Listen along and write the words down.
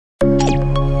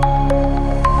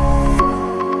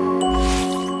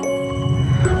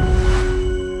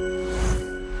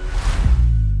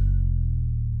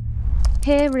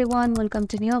everyone, welcome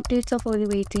to new updates of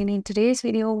Odoo 18. In today's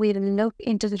video, we will look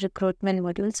into the recruitment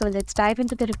module. So let's dive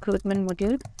into the recruitment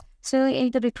module. So in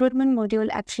the recruitment module,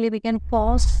 actually we can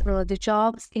post the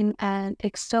jobs in an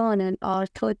external or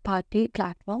third-party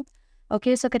platform.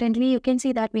 Okay, so currently you can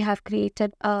see that we have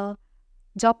created a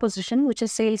job position, which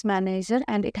is sales manager,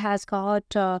 and it has got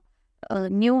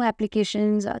new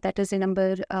applications that is the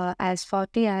number as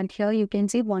 40, and here you can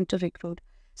see want to recruit.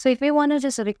 So if we want to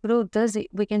just recruit this,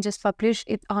 we can just publish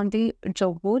it on the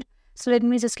job board. So let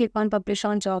me just click on publish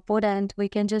on job board, and we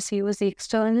can just use the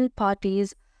external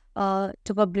parties to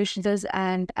publish this,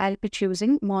 and I'll be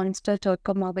choosing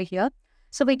monster.com over here.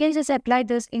 So we can just apply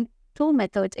this in two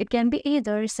methods. It can be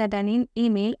either send an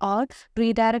email or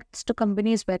redirects to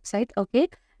company's website, okay?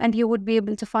 And you would be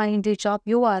able to find the job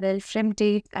URL from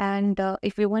date, and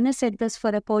if we want to set this for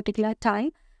a particular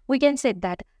time, we can set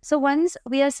that. So once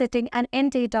we are setting an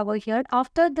end date over here,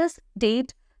 after this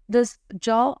date, this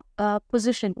job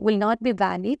position will not be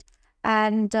valid,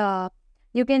 and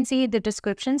you can see the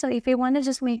description. So if we want to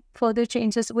just make further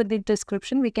changes with the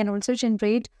description, we can also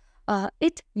generate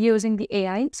it using the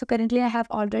AI. So currently I have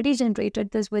already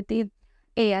generated this with the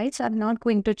AI, so I'm not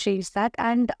going to change that,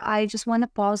 and I just want to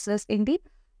pause this in the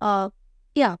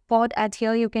pod. And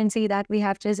here you can see that we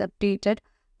have just updated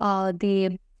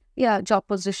the job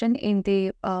position in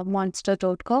the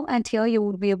monster.com, and here you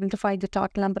will be able to find the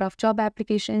total number of job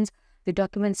applications, the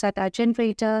documents that are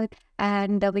generated,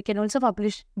 and we can also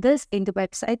publish this in the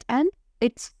website, and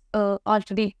it's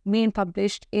already been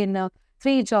published in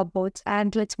 3 job boards.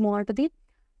 And let's move on to the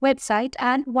website,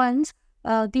 and once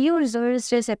the users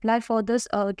just apply for this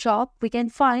job, we can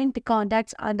find the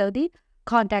contacts under the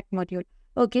contact module.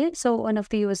 Okay, so one of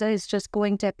the users is just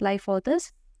going to apply for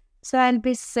this. So I'll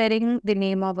be setting the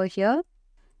name over here.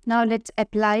 Now let's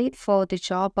apply for the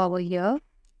job over here.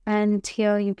 And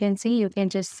here you can see, you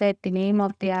can just set the name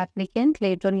of the applicant.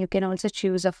 Later on, you can also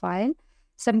choose a file.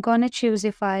 So I'm going to choose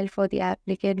a file for the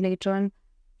applicant. Later on,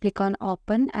 click on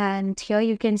open. And here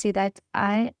you can see that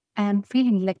I am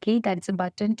feeling lucky. That's a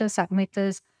button to submit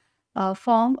this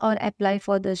form or apply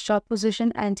for this job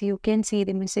position. And you can see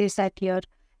the message that your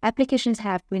applications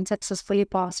have been successfully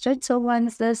posted. So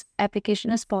once this application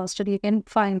is posted, you can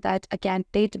find that a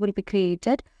candidate will be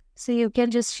created. So you can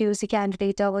just choose the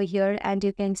candidate over here, and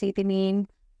you can see the name,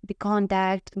 the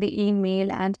contact, the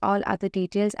email, and all other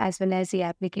details, as well as the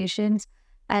applications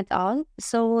and all.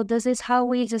 So this is how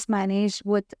we just manage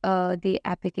with the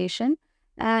application.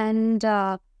 And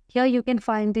here you can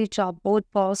find the job board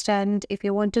post, and if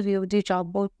you want to view the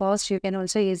job board post, you can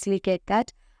also easily get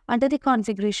that. Under the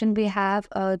configuration, we have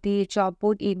the job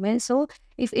board email. So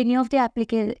if any of the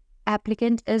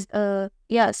applicant is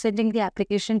sending the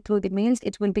application through the mails,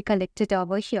 it will be collected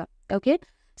over here. Okay,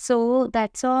 so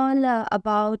that's all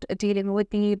about dealing with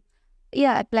the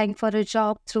applying for a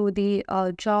job through the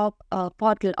job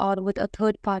portal or with a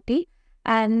third party.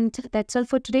 And that's all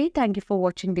for today. Thank you for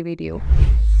watching the video.